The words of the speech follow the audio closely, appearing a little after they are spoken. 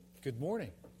Good morning.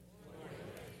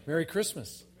 Merry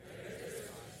Christmas.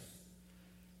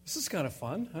 This is kind of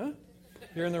fun, huh?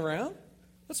 Hearing the round?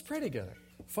 Let's pray together.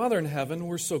 Father in heaven,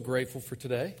 we're so grateful for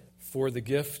today, for the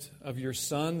gift of your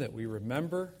Son that we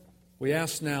remember. We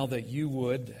ask now that you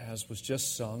would, as was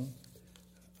just sung,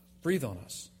 breathe on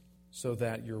us so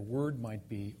that your word might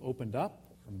be opened up,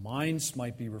 our minds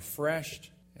might be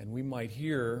refreshed, and we might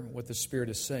hear what the Spirit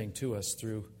is saying to us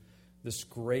through this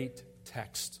great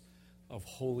text of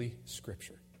Holy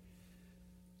Scripture.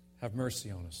 Have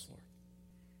mercy on us, Lord.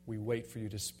 We wait for you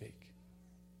to speak.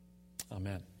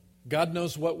 Amen. God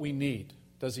knows what we need,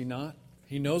 does He not?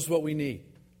 He knows what we need.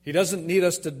 He doesn't need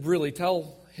us to really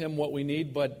tell Him what we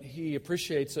need, but He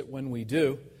appreciates it when we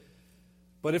do.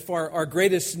 But if our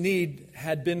greatest need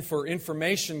had been for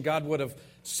information, God would have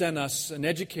sent us an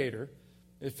educator.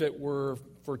 If it were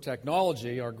for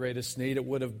technology, our greatest need, it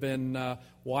would have been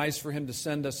wise for Him to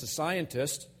send us a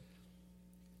scientist.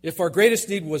 If our greatest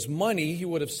need was money, He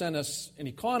would have sent us an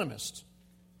economist.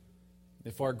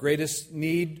 If our greatest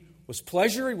need was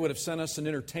pleasure, He would have sent us an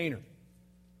entertainer.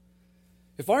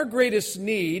 If our greatest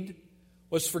need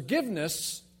was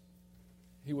forgiveness,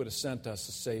 He would have sent us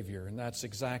a Savior. And that's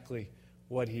exactly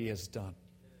what He has done.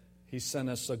 He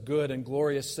sent us a good and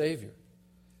glorious Savior.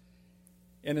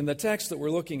 And in the text that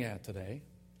we're looking at today,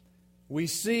 we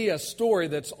see a story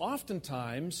that's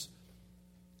oftentimes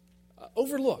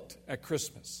overlooked at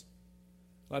Christmas.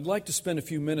 I'd like to spend a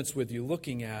few minutes with you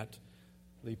looking at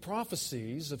the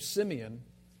prophecies of Simeon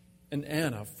and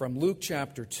Anna from Luke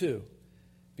chapter 2,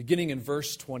 beginning in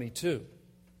verse 22.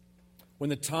 When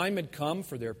the time had come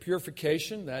for their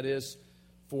purification, that is,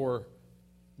 for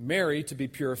Mary to be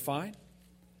purified,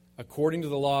 according to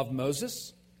the law of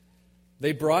Moses,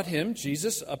 they brought him,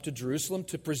 Jesus, up to Jerusalem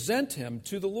to present him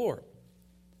to the Lord,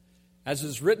 as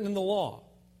is written in the law.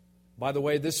 By the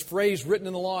way, this phrase, written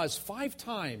in the law, is 5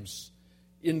 times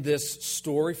in this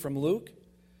story from Luke.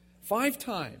 5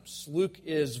 times. Luke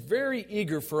is very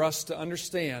eager for us to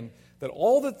understand that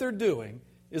all that they're doing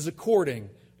is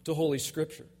according to Holy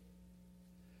Scripture.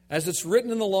 As it's written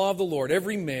in the law of the Lord,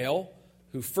 every male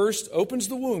who first opens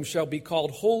the womb shall be called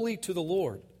holy to the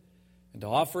Lord, and to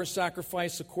offer a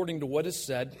sacrifice according to what is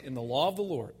said in the law of the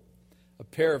Lord, a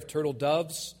pair of turtle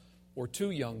doves or 2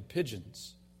 young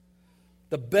pigeons.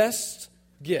 The best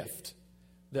gift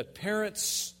that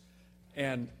parents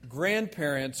and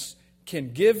grandparents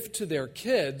can give to their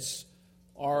kids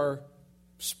are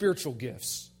spiritual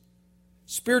gifts.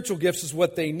 Spiritual gifts is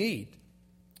what they need.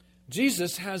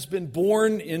 Jesus has been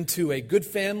born into a good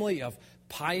family of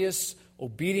pious,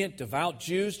 obedient, devout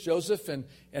Jews. Joseph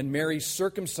and Mary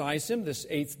circumcise him this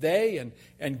 8th day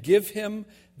and give him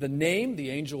the name the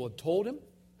angel had told him,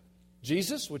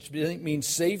 Jesus, which means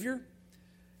Savior.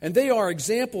 And they are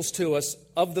examples to us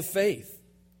of the faith.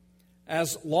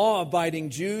 As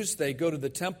law-abiding Jews, they go to the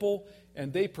temple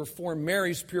and they perform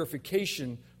Mary's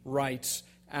purification rites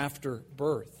after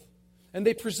birth. And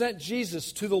they present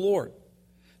Jesus to the Lord.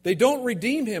 They don't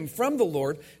redeem him from the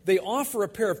Lord. They offer a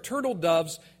pair of turtle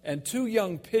doves and 2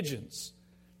 young pigeons.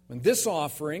 And this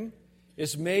offering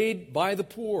is made by the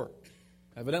poor.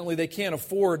 Evidently, they can't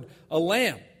afford a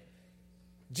lamb.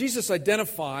 Jesus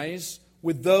identifies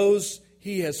with those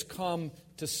He has come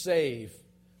to save,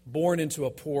 born into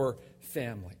a poor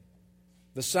family.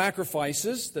 The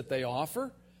sacrifices that they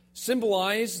offer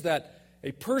symbolize that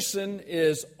a person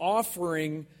is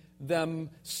offering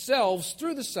themselves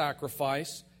through the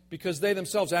sacrifice because they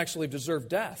themselves actually deserve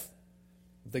death.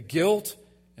 The guilt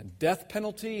and death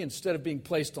penalty, instead of being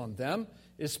placed on them,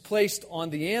 is placed on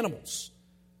the animals.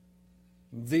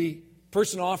 The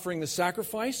person offering the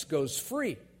sacrifice goes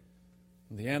free,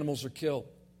 and the animals are killed.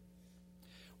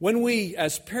 When we,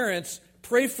 as parents,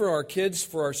 pray for our kids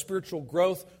for our spiritual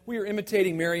growth, we are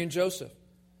imitating Mary and Joseph.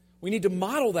 We need to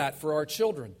model that for our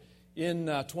children in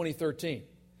 2013.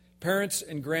 Parents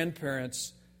and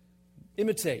grandparents,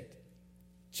 imitate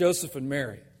Joseph and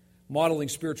Mary, modeling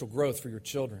spiritual growth for your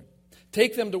children.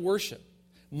 Take them to worship.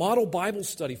 Model Bible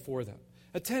study for them.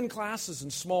 Attend classes in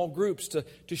small groups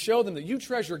to show them that you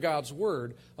treasure God's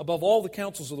Word above all the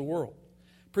counsels of the world.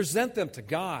 Present them to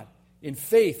God in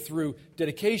faith through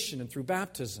dedication and through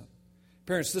baptism.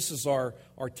 Parents, this is our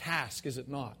task, is it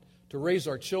not? To raise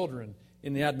our children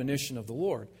in the admonition of the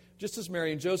Lord, just as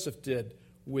Mary and Joseph did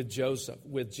with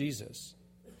Jesus.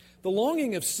 The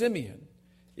longing of Simeon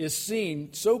is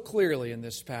seen so clearly in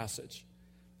this passage.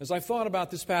 As I've thought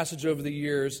about this passage over the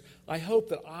years, I hope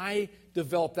that I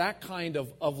develop that kind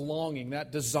of longing,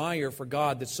 that desire for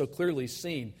God that's so clearly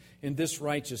seen in this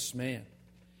righteous man.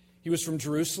 He was from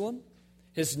Jerusalem.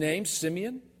 His name,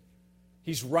 Simeon.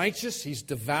 He's righteous. He's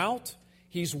devout.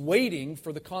 He's waiting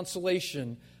for the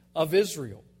consolation of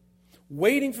Israel,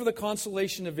 waiting for the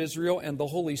consolation of Israel, and the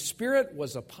Holy Spirit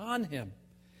was upon him.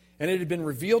 And it had been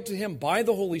revealed to him by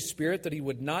the Holy Spirit that he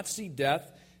would not see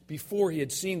death before he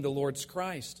had seen the Lord's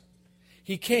Christ.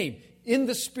 He came in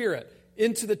the Spirit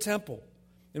into the temple.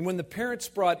 And when the parents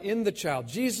brought in the child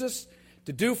Jesus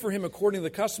to do for him according to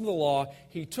the custom of the law,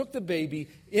 he took the baby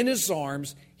in his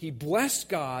arms, he blessed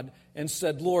God, and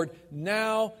said, Lord,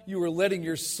 now you are letting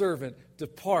your servant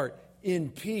depart in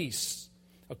peace,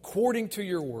 according to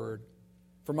your word.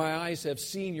 For my eyes have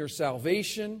seen your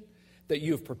salvation, that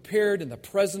you have prepared in the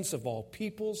presence of all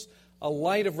peoples, a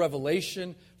light of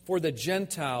revelation for the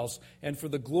Gentiles and for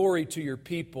the glory to your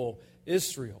people,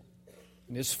 Israel.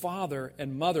 And his father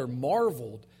and mother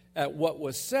marveled at what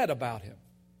was said about him.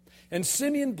 And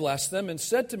Simeon blessed them and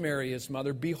said to Mary his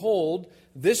mother, Behold,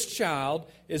 this child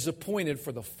is appointed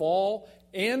for the fall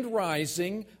and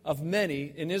rising of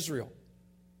many in Israel,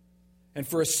 and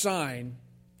for a sign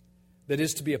that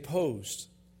is to be opposed.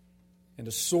 And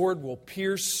a sword will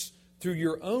pierce through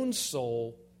your own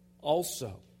soul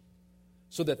also,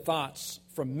 so that thoughts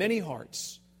from many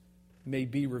hearts may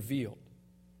be revealed.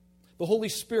 The Holy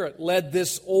Spirit led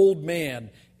this old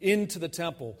man into the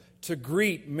temple to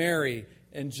greet Mary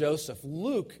and Joseph.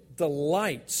 Luke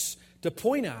delights to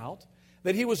point out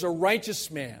that he was a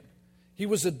righteous man. He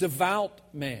was a devout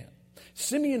man.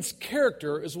 Simeon's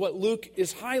character is what Luke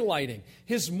is highlighting.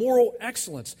 His moral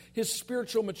excellence, his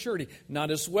spiritual maturity. Not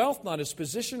his wealth, not his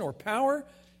position or power,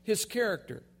 his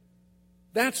character.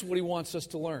 That's what he wants us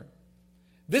to learn.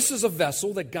 This is a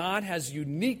vessel that God has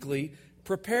uniquely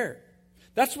prepared.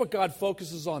 That's what God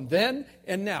focuses on then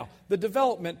and now. The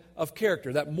development of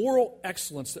character, that moral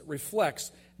excellence that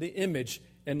reflects the image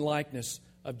and likeness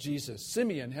of Jesus.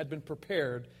 Simeon had been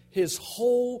prepared his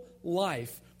whole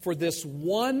life for this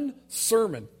one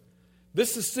sermon.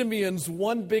 This is Simeon's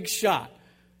one big shot.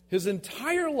 His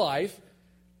entire life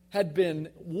had been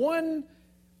one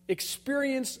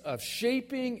experience of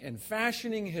shaping and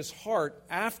fashioning his heart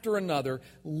after another,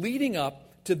 leading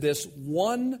up to this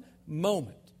one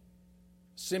moment.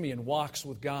 Simeon walks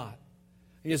with God.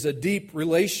 He has a deep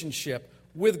relationship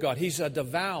with God. He's a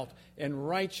devout and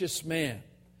righteous man.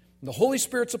 And the Holy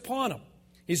Spirit's upon him.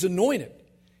 He's anointed.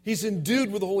 He's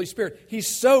endued with the Holy Spirit. He's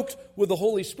soaked with the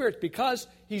Holy Spirit because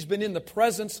he's been in the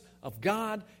presence of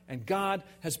God, and God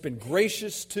has been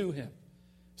gracious to him.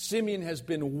 Simeon has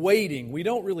been waiting. We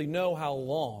don't really know how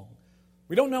long.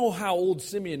 We don't know how old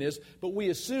Simeon is, but we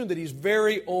assume that he's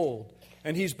very old.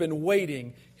 And he's been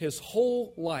waiting his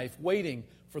whole life, waiting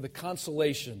for the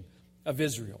consolation of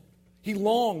Israel. He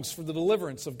longs for the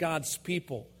deliverance of God's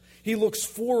people. He looks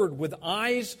forward with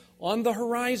eyes on the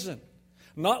horizon,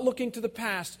 not looking to the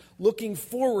past, looking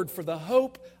forward for the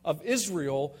hope of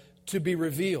Israel to be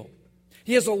revealed.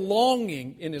 He has a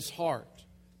longing in his heart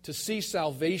to see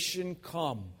salvation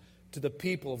come to the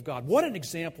people of God. What an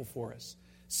example for us,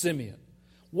 Simeon.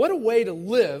 What a way to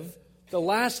live the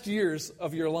last years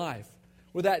of your life,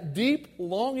 with that deep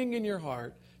longing in your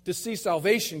heart to see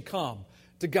salvation come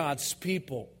to God's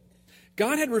people.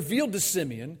 God had revealed to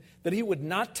Simeon that he would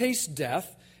not taste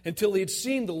death until he had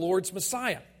seen the Lord's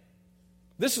Messiah.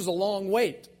 This is a long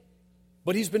wait,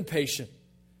 but he's been patient.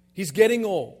 He's getting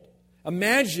old.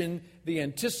 Imagine the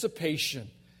anticipation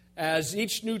as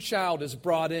each new child is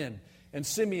brought in and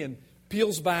Simeon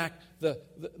peels back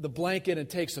the blanket and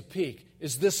takes a peek.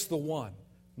 Is this the one?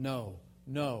 No,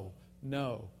 no,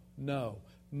 no, no,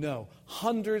 no.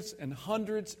 Hundreds and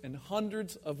hundreds and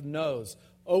hundreds of no's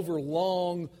over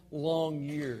long, long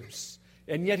years.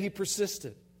 And yet he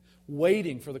persisted,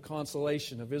 waiting for the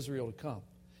consolation of Israel to come.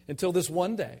 Until this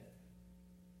one day,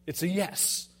 it's a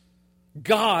yes.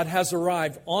 God has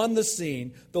arrived on the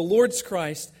scene. The Lord's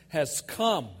Christ has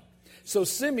come. So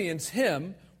Simeon's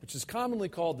hymn, which is commonly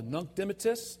called the Nunc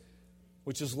Dimittis,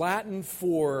 which is Latin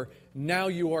for now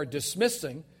you are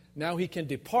dismissing. Now he can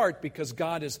depart because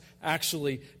God is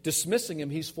actually dismissing him.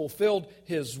 He's fulfilled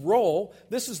his role.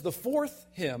 This is the fourth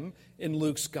hymn in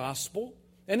Luke's gospel,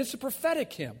 and it's a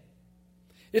prophetic hymn.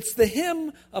 It's the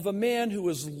hymn of a man who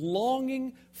is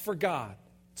longing for God.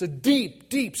 It's a deep,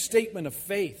 deep statement of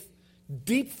faith,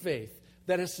 deep faith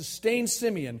that has sustained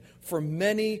Simeon for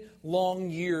many long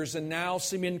years. And now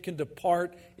Simeon can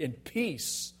depart in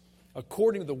peace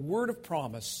according to the word of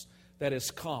promise that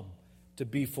has come to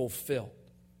be fulfilled.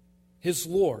 His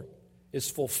Lord is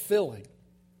fulfilling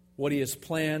what he has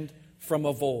planned from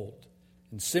of old.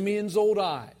 And Simeon's old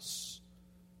eyes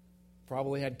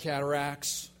probably had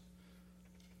cataracts,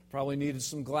 probably needed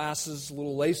some glasses, a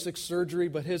little LASIK surgery,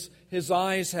 but his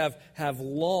eyes have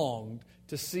longed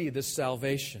to see this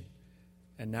salvation.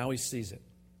 And now he sees it.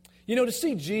 You know, to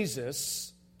see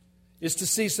Jesus is to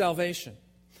see salvation.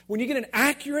 when you get an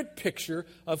accurate picture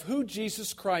of who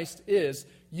Jesus Christ is,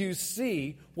 you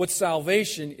see what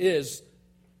salvation is.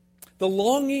 The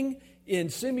longing in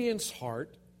Simeon's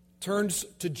heart turns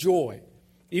to joy,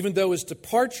 even though his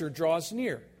departure draws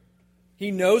near. He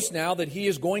knows now that he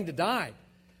is going to die,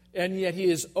 and yet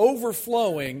he is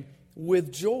overflowing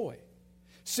with joy.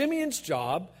 Simeon's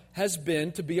job has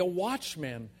been to be a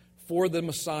watchman for the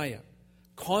Messiah,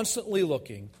 constantly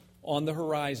looking on the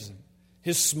horizon.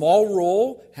 His small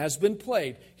role has been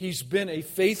played. He's been a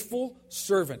faithful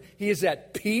servant. He is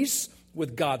at peace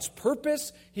with God's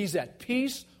purpose. He's at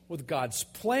peace with God's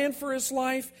plan for his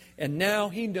life. And now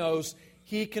he knows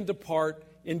he can depart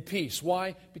in peace.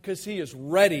 Why? Because he is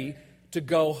ready to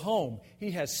go home.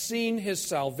 He has seen his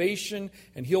salvation,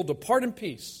 and he'll depart in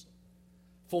peace,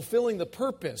 fulfilling the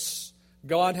purpose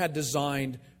God had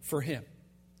designed for him.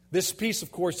 This peace,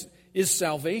 of course, is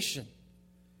salvation.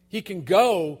 He can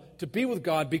go to be with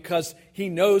God because he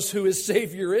knows who his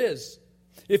Savior is.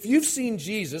 If you've seen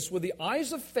Jesus with the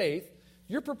eyes of faith,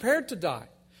 you're prepared to die,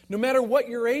 no matter what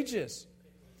your age is.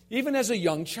 Even as a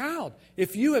young child,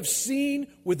 if you have seen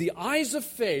with the eyes of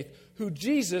faith who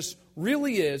Jesus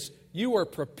really is, you are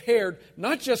prepared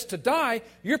not just to die,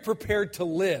 you're prepared to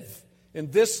live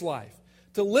in this life,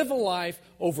 to live a life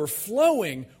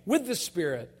overflowing with the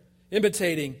Spirit,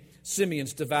 imitating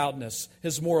Simeon's devoutness,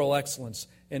 his moral excellence,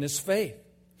 and his faith.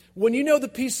 When you know the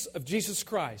peace of Jesus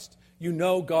Christ, you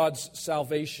know God's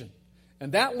salvation.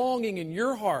 And that longing in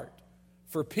your heart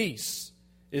for peace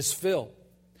is filled.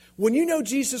 When you know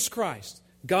Jesus Christ,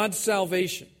 God's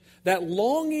salvation, that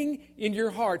longing in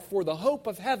your heart for the hope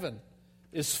of heaven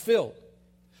is filled.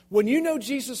 When you know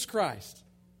Jesus Christ,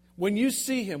 when you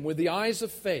see him with the eyes of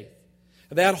faith,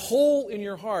 that hole in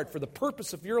your heart for the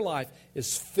purpose of your life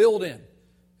is filled in.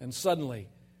 And suddenly,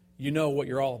 you know what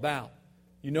you're all about.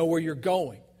 You know where you're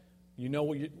going. You know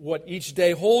what each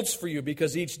day holds for you,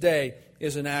 because each day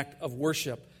is an act of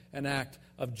worship, an act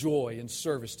of joy and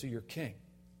service to your King.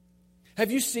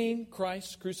 Have you seen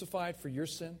Christ crucified for your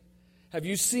sin? Have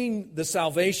you seen the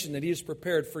salvation that he has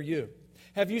prepared for you?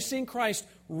 Have you seen Christ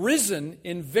risen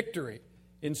in victory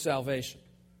in salvation?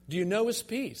 Do you know his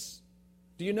peace?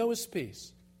 Do you know his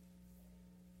peace?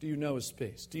 Do you know his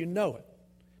peace? Do you know it?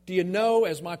 Do you know,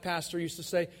 as my pastor used to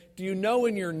say, do you know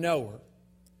in your knower,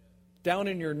 down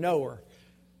in your knower,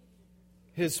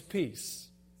 his peace?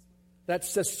 That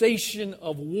cessation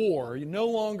of war. You're no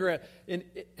longer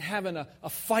having a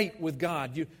fight with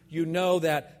God. You know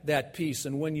that peace.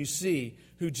 And when you see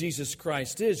who Jesus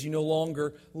Christ is, you no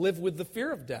longer live with the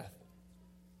fear of death.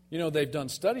 You know, they've done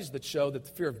studies that show that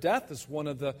the fear of death is one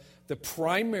of the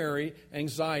primary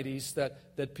anxieties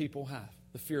that people have,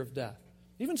 the fear of death.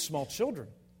 Even small children.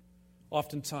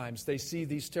 Oftentimes, they see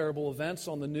these terrible events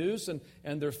on the news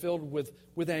and they're filled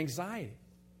with anxiety.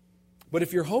 But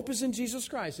if your hope is in Jesus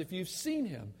Christ, if you've seen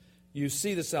him, you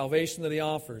see the salvation that he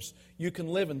offers, you can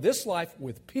live in this life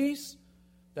with peace.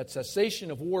 That cessation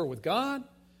of war with God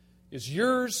is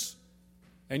yours,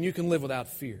 and you can live without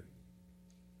fear.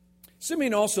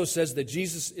 Simeon also says that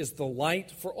Jesus is the light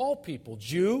for all people,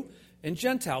 Jew and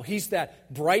Gentile. He's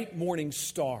that bright morning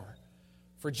star.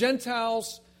 For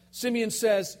Gentiles, Simeon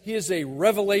says he is a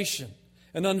revelation,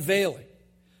 an unveiling.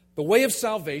 The way of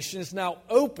salvation is now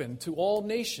open to all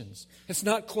nations. It's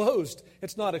not closed.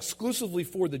 It's not exclusively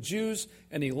for the Jews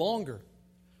any longer.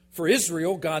 For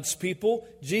Israel, God's people,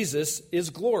 Jesus is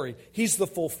glory. He's the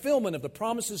fulfillment of the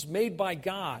promises made by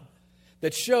God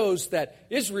that shows that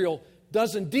Israel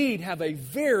does indeed have a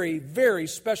very, very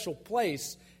special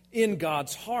place in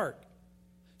God's heart.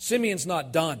 Simeon's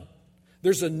not done.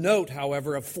 There's a note,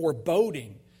 however, of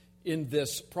foreboding in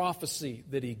this prophecy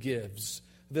that he gives,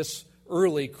 this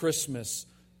early Christmas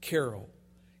carol.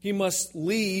 He must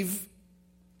leave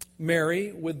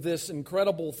Mary with this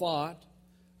incredible thought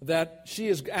that she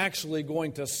is actually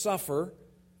going to suffer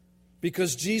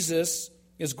because Jesus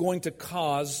is going to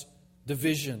cause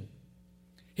division.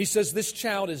 He says this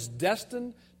child is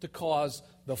destined to cause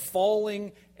the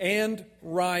falling and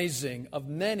rising of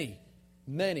many,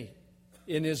 many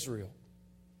in Israel.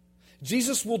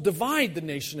 Jesus will divide the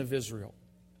nation of Israel.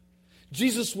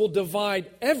 Jesus will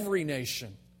divide every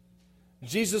nation.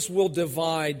 Jesus will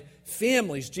divide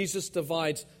families. Jesus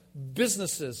divides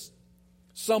businesses.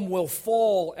 Some will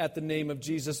fall at the name of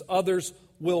Jesus. Others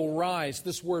will rise.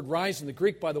 This word rise in the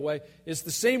Greek, by the way, is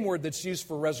the same word that's used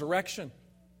for resurrection.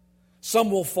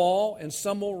 Some will fall and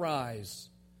some will rise.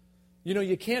 You know,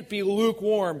 you can't be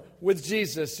lukewarm with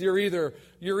Jesus. You're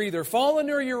either falling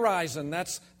or you're rising.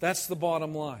 That's the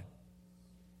bottom line.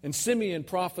 And Simeon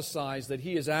prophesies that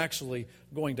he is actually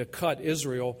going to cut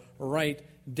Israel right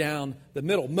down the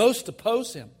middle. Most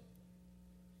oppose him.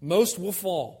 Most will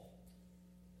fall.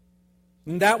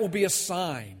 And that will be a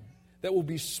sign that will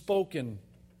be spoken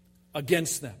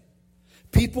against them.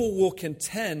 People will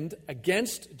contend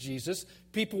against Jesus.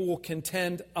 People will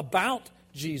contend about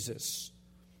Jesus.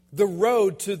 The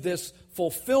road to this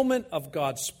fulfillment of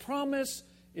God's promise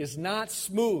is not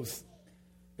smooth.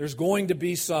 There's going to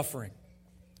be suffering.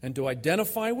 And to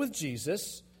identify with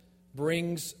Jesus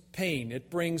brings pain. It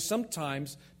brings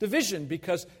sometimes division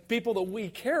because people that we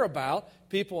care about,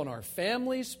 people in our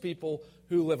families, people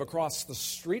who live across the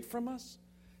street from us,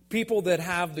 people that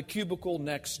have the cubicle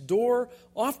next door,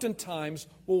 oftentimes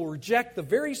will reject the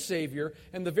very Savior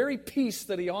and the very peace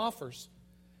that He offers.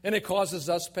 And it causes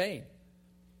us pain.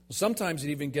 Sometimes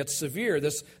it even gets severe,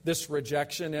 this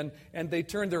rejection, and they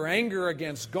turn their anger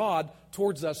against God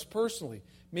towards us personally.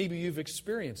 Maybe you've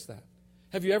experienced that.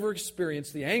 Have you ever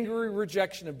experienced the angry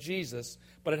rejection of Jesus,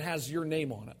 but it has your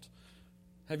name on it?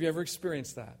 Have you ever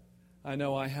experienced that? I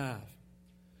know I have.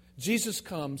 Jesus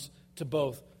comes to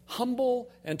both humble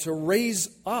and to raise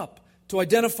up. To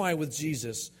identify with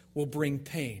Jesus will bring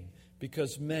pain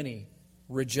because many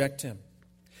reject Him.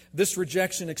 This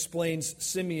rejection explains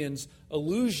Simeon's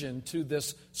allusion to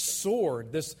this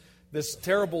sword, this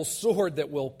terrible sword that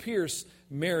will pierce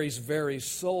Mary's very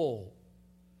soul.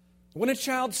 When a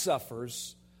child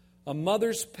suffers, a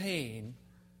mother's pain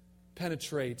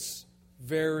penetrates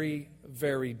very,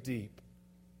 very deep.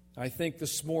 I think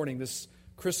this morning, this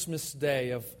Christmas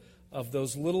day, of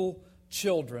those little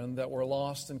children that were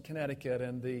lost in Connecticut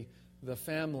and the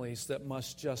families that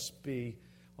must just be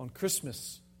on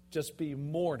Christmas, just be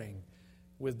mourning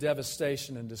with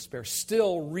devastation and despair,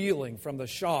 still reeling from the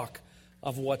shock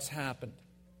of what's happened.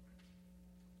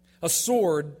 A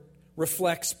sword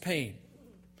reflects pain.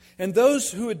 And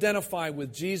those who identify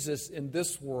with Jesus in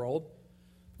this world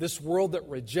that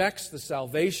rejects the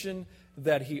salvation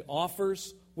that He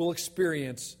offers, will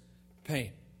experience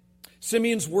pain.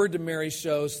 Simeon's word to Mary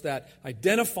shows that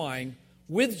identifying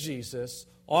with Jesus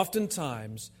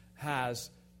oftentimes has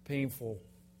painful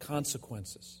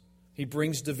consequences. He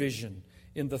brings division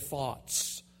in the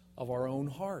thoughts of our own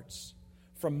hearts.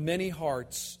 From many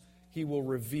hearts, He will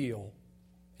reveal,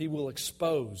 He will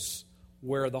expose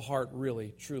where the heart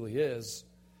really, truly is.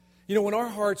 You know, when our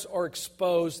hearts are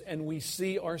exposed and we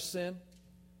see our sin,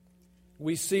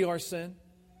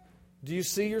 do you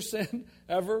see your sin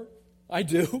ever? I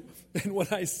do. And when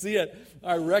I see it,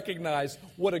 I recognize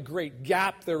what a great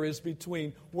gap there is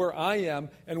between where I am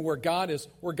and where God is,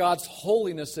 where God's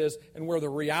holiness is, and where the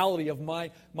reality of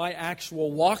my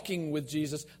actual walking with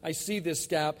Jesus. I see this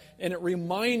gap, and it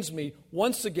reminds me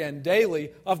once again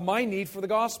daily of my need for the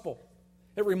gospel.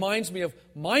 It reminds me of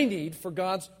my need for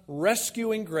God's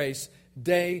rescuing grace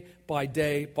day by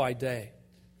day by day.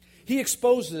 He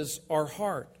exposes our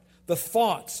heart. The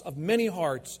thoughts of many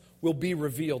hearts will be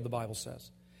revealed, the Bible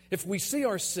says. If we see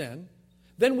our sin,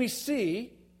 then we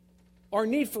see our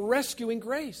need for rescuing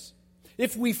grace.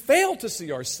 If we fail to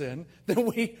see our sin, then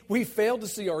we fail to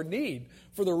see our need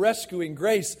for the rescuing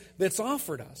grace that's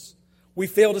offered us. We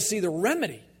fail to see the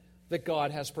remedy that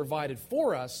God has provided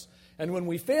for us. And when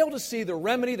we fail to see the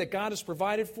remedy that God has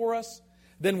provided for us,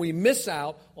 then we miss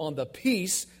out on the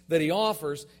peace that He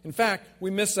offers. In fact,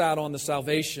 we miss out on the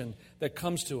salvation that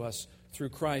comes to us through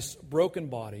Christ's broken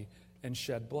body and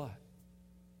shed blood.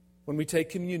 When we take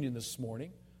communion this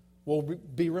morning, we'll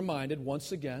be reminded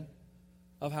once again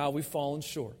of how we've fallen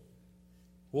short.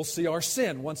 We'll see our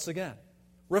sin once again,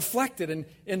 reflected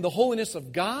in the holiness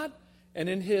of God and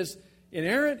in His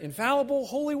inerrant, infallible,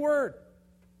 holy Word.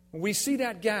 When we see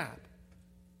that gap,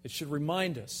 it should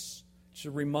remind us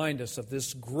of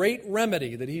this great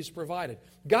remedy that He's provided.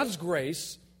 God's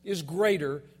grace is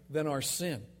greater than our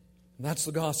sin. And that's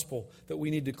the gospel that we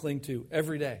need to cling to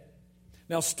every day.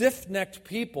 Now, stiff-necked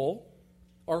people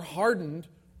are hardened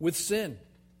with sin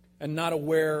and not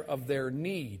aware of their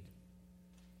need.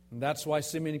 And that's why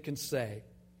Simeon can say,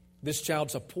 this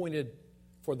child's appointed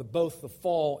for both the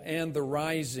fall and the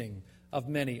rising of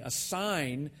many, a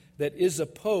sign that is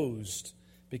opposed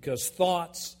because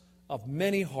thoughts of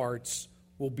many hearts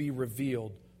will be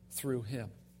revealed through him.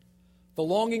 The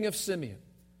longing of Simeon,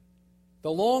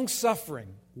 the long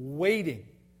suffering, waiting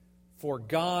for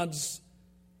God's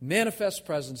manifest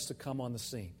presence to come on the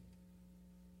scene.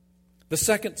 The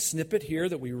second snippet here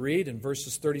that we read in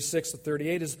verses 36 to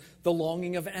 38 is the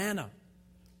longing of Anna.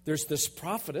 There's this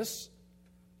prophetess.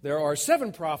 There are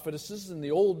 7 prophetesses in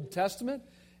the Old Testament,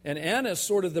 and Anna is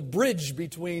sort of the bridge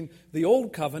between the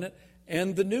Old Covenant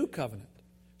and the New Covenant.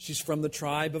 She's from the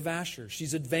tribe of Asher.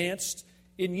 She's advanced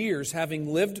in years,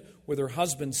 having lived with her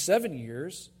husband 7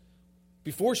 years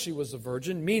before she was a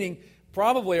virgin, meaning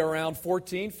Probably around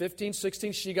 14, 15,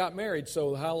 16, she got married.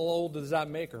 So how old does that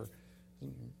make her?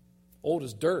 Old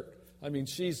as dirt. I mean,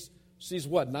 she's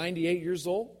what, 98 years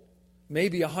old?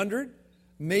 Maybe 100?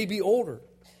 Maybe older.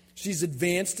 She's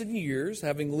advanced in years,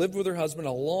 having lived with her husband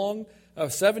a long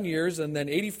 7 years and then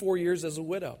 84 years as a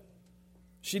widow.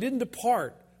 She didn't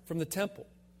depart from the temple.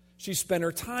 She spent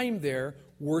her time there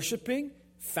worshiping,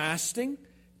 fasting,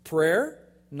 prayer,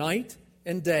 night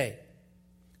and day.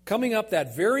 Coming up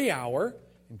that very hour,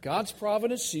 in God's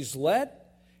providence, she's led.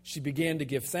 She began to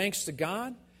give thanks to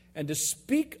God and to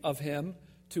speak of Him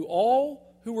to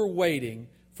all who were waiting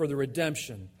for the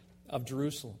redemption of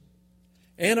Jerusalem.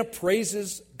 Anna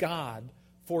praises God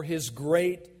for His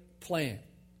great plan.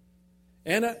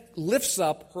 Anna lifts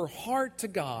up her heart to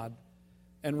God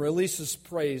and releases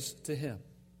praise to Him.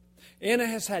 Anna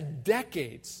has had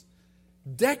decades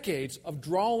of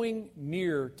drawing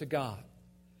near to God.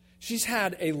 She's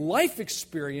had a life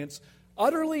experience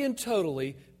utterly and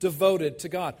totally devoted to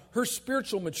God. Her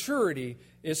spiritual maturity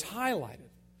is highlighted.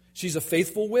 She's a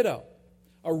faithful widow,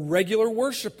 a regular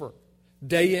worshiper,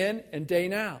 day in and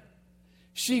day out.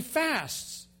 She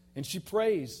fasts and she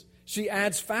prays. She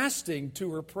adds fasting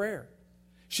to her prayer.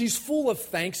 She's full of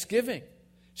thanksgiving.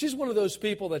 She's one of those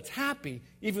people that's happy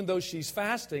even though she's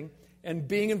fasting and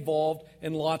being involved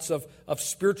in lots of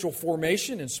spiritual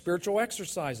formation and spiritual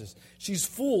exercises. She's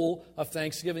full of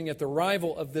thanksgiving at the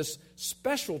arrival of this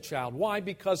special child. Why?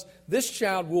 Because this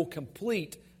child will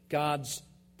complete God's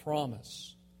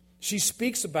promise. She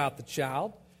speaks about the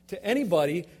child to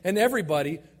anybody and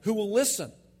everybody who will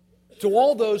listen, to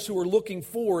all those who are looking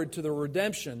forward to the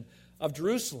redemption of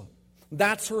Jerusalem.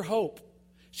 That's her hope.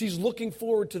 She's looking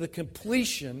forward to the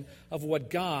completion of what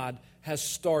God has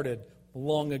started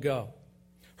long ago.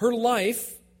 Her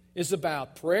life is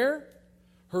about prayer.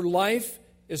 Her life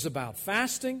is about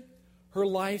fasting. Her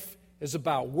life is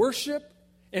about worship.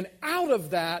 And out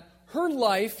of that, her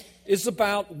life is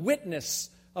about witness,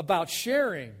 about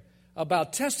sharing,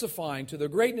 about testifying to the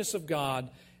greatness of God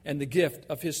and the gift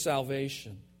of His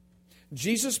salvation.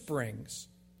 Jesus brings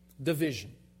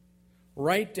division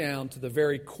right down to the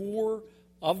very core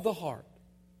of the heart.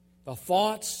 The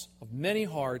thoughts of many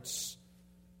hearts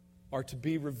are to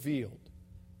be revealed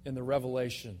in the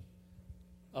revelation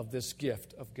of this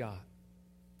gift of God.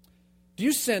 Do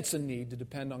you sense a need to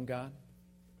depend on God?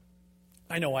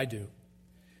 I know I do.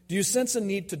 Do you sense a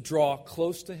need to draw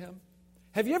close to Him?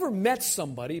 Have you ever met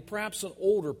somebody, perhaps an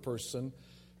older person,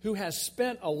 who has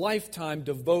spent a lifetime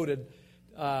devoted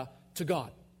to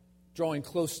God, drawing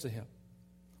close to Him?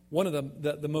 One of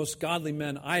the most godly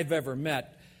men I've ever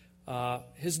met,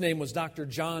 his name was Dr.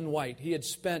 John White. He had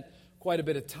spent quite a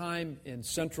bit of time in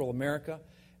Central America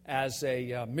as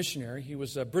a missionary. He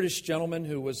was a British gentleman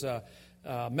who was a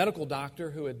medical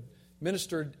doctor who had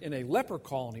ministered in a leper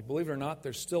colony. Believe it or not,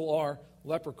 there still are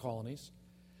leper colonies.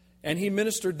 And he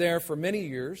ministered there for many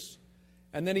years.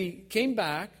 And then he came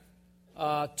back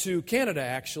to Canada,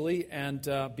 actually,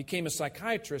 and became a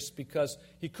psychiatrist because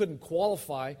he couldn't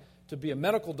qualify to be a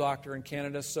medical doctor in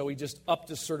Canada, so he just upped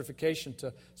his certification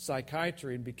to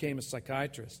psychiatry and became a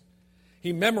psychiatrist.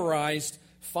 He memorized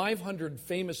 500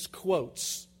 famous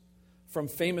quotes from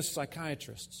famous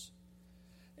psychiatrists.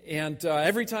 And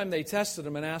every time they tested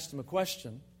him and asked him a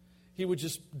question, he would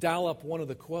just dial up one of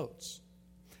the quotes.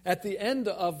 At the end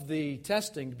of the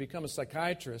testing to become a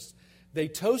psychiatrist, they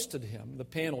toasted him, the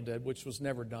panel did, which was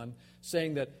never done,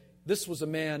 saying that this was a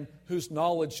man whose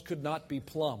knowledge could not be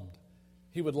plumbed.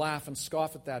 He would laugh and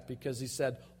scoff at that because he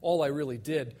said, all I really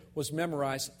did was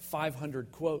memorize 500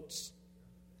 quotes.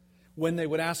 When they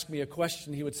would ask me a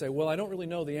question, he would say, well, I don't really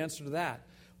know the answer to that.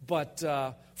 But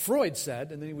Freud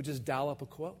said, and then he would just dial up a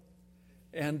quote.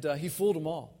 And he fooled them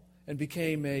all and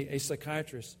became a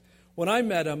psychiatrist. When I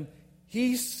met him,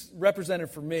 he represented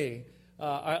for me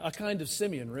a kind of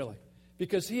Simeon, really,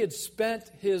 because he had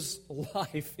spent his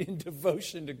life in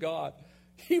devotion to God.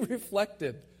 He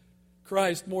reflected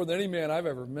Christ more than any man I've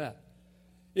ever met.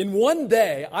 In one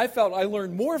day, I felt I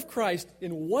learned more of Christ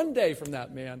in one day from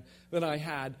that man than I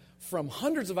had from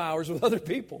hundreds of hours with other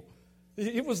people.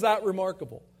 It was that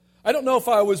remarkable. I don't know if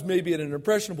I was maybe at an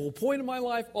impressionable point in my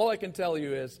life. All I can tell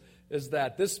you is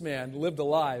that this man lived a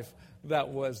life that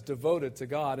was devoted to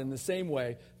God in the same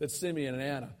way that Simeon and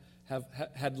Anna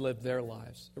had lived their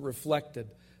lives. It reflected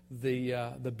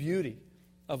the beauty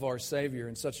of our Savior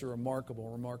in such a remarkable,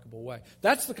 remarkable way.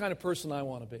 That's the kind of person I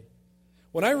want to be.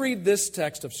 When I read this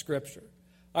text of Scripture,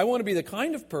 I want to be the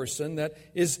kind of person that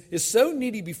is so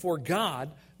needy before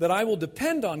God that I will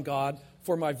depend on God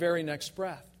for my very next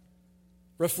breath,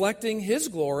 reflecting His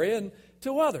glory and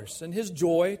to others and His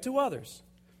joy to others,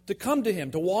 to come to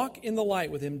Him, to walk in the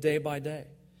light with Him day by day,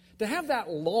 to have that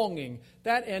longing,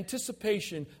 that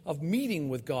anticipation of meeting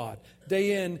with God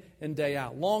day in and day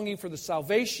out, longing for the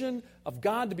salvation of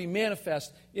God to be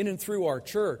manifest in and through our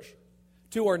church,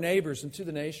 to our neighbors and to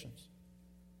the nations.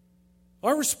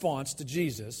 Our response to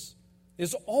Jesus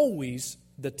is always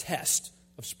the test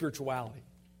of spirituality.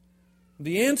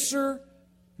 The answer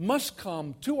must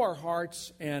come to our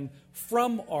hearts and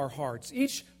from our hearts.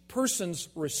 Each person's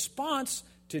response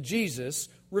to Jesus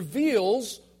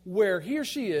reveals where he or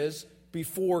she is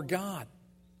before God.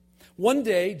 One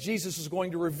day, Jesus is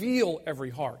going to reveal every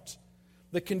heart.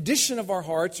 The condition of our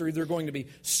hearts are either going to be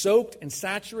soaked and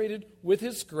saturated with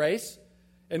His grace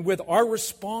and with our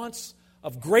response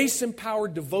of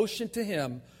grace-empowered devotion to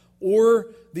Him, or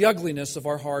the ugliness of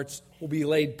our hearts will be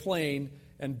laid plain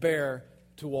and bare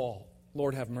to all.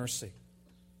 Lord, have mercy.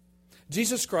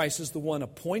 Jesus Christ is the one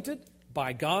appointed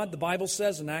by God, the Bible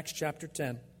says in Acts chapter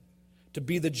 10, to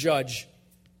be the judge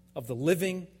of the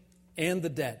living and the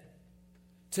dead.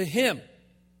 To Him,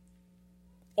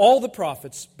 all the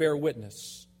prophets bear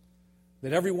witness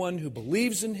that everyone who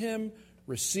believes in Him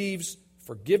receives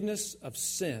forgiveness of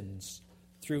sins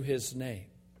through His name.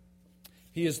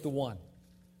 He is the one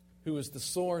who is the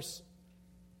source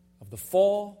of the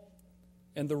fall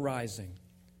and the rising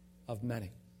of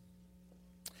many.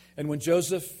 And when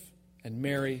Joseph and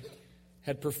Mary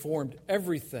had performed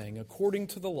everything according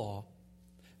to the law,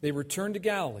 they returned to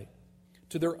Galilee,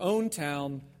 to their own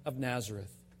town of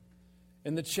Nazareth.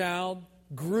 And the child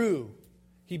grew.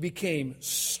 He became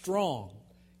strong.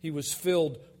 He was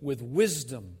filled with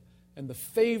wisdom, and the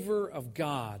favor of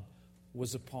God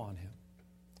was upon him.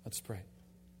 Let's pray.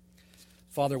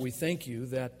 Father, we thank You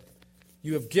that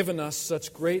You have given us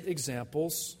such great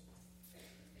examples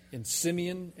in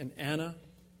Simeon and Anna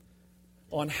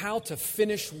on how to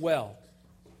finish well,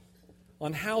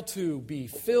 on how to be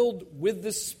filled with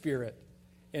the Spirit,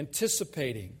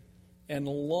 anticipating and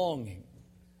longing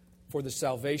for the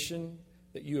salvation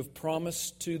that You have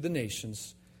promised to the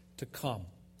nations to come.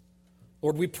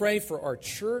 Lord, we pray for our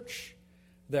church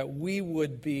that we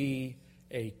would be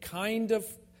a kind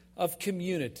of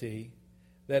community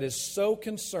that is so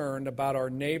concerned about our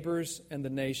neighbors and the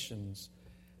nations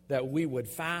that we would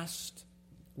fast,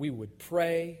 we would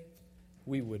pray,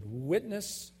 we would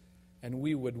witness, and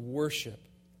we would worship.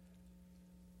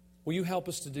 Will You help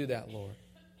us to do that, Lord?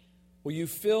 Will You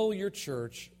fill Your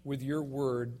church with Your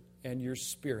word and Your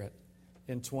Spirit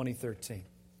in 2013?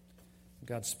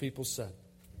 God's people said,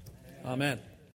 Amen.